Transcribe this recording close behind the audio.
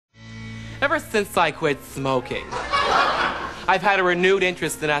ever since I quit smoking, I've had a renewed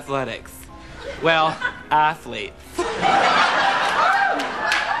interest in athletics. Well, athletes.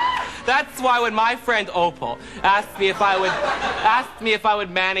 That's why when my friend Opal asked me if I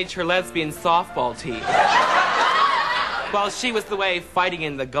would manage her lesbian softball team, well, she was away fighting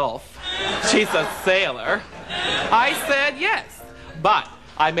in the Gulf. She's a sailor. I said yes, but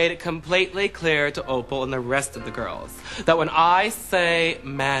I made it completely clear to Opal and the rest of the girls that when I say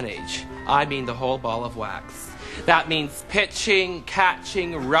manage, I mean the whole ball of wax. That means pitching,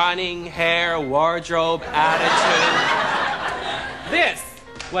 catching, running, hair, wardrobe, attitude. This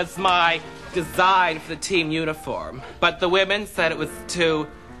was my design for the team uniform, but the women said it was too,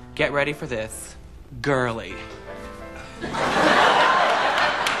 get ready for this, girly.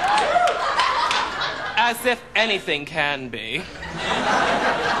 As if anything can be.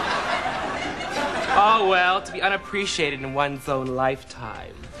 Oh well, to be unappreciated in one's own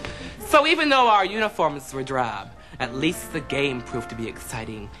lifetime. So even though our uniforms were drab, at least the game proved to be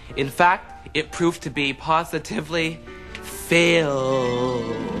exciting. In fact, it proved to be positively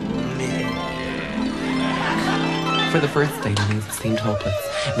filmic. For the first day, things seemed hopeless.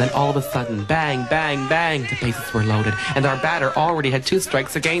 And then all of a sudden, bang, bang, bang, the bases were loaded, and our batter already had 2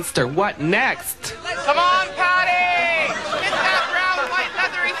 strikes against her. What next? Come on, Patty! Hit that brown, white,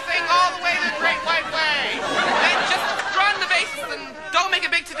 leathery thing all the way to the Great White Way. Then just run the bases and don't make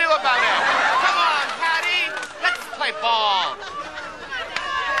a big to-do about it. Come on, Patty! Let's play ball.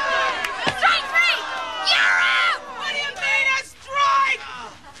 Strike 3! You're out! What do you mean a strike?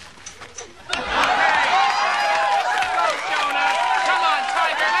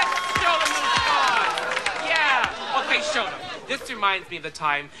 This reminds me of the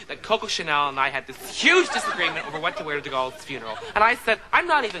time that Coco Chanel and I had this huge disagreement over what to wear to DeGaule's funeral. And I said, I'm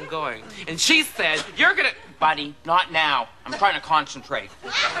not even going. And she said, you're gonna... Buddy, not now. I'm trying to concentrate.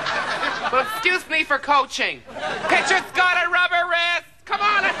 Well, excuse me for coaching. Pitcher's got a rubber wrist. Come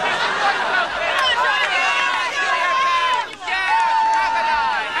on, let's get some points out there.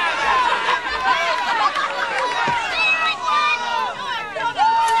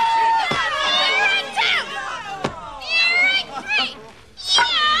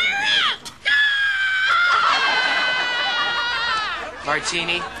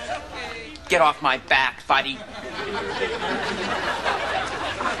 Martini, get off my back, buddy.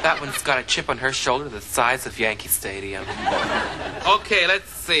 That one's got a chip on her shoulder the size of Yankee Stadium. Okay, let's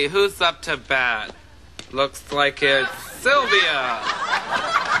see. Who's up to bat? Looks like it's Sylvia.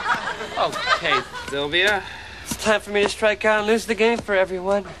 Okay, Sylvia. It's time for me to strike out and lose the game for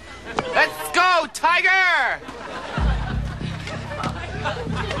everyone. Let's go, Tiger!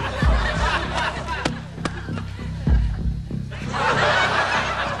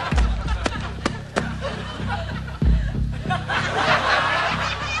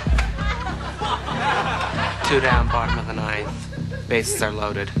 Two down, bottom of the 9th. Bases are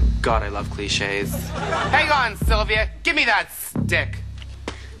loaded. God, I love cliches. Hang on, Sylvia. Give me that stick.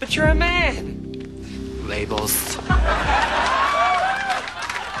 But you're a man. Labels.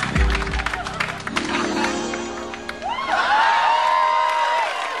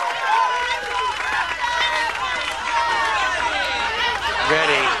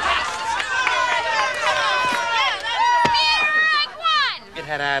 Ready. It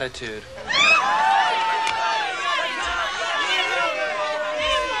had attitude.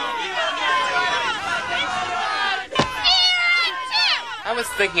 I was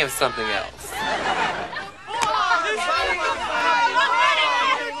thinking of something else.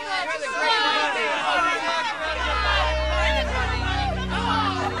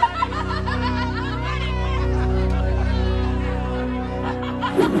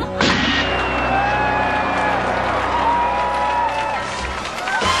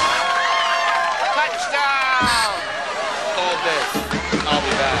 Touchdown! Hold this. I'll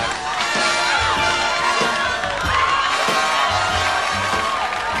be back.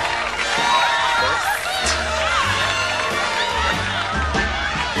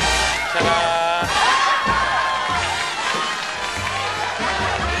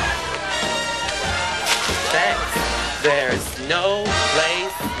 There's no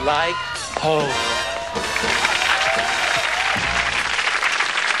place like home.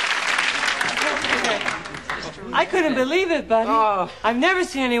 I couldn't believe it, buddy. Oh. I've never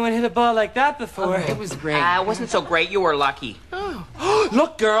seen anyone hit a ball like that before. It was great. It wasn't so great. You were lucky. Oh.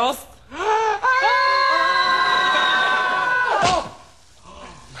 Look, girls. Oh.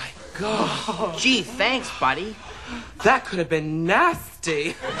 My God. Gee, thanks, buddy. That could have been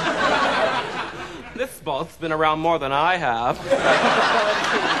nasty. This ball's been around more than I have.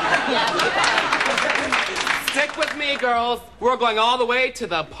 Stick with me Okay, girls, we're going all the way to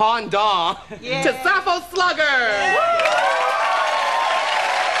the pond to Sappho Sluggers.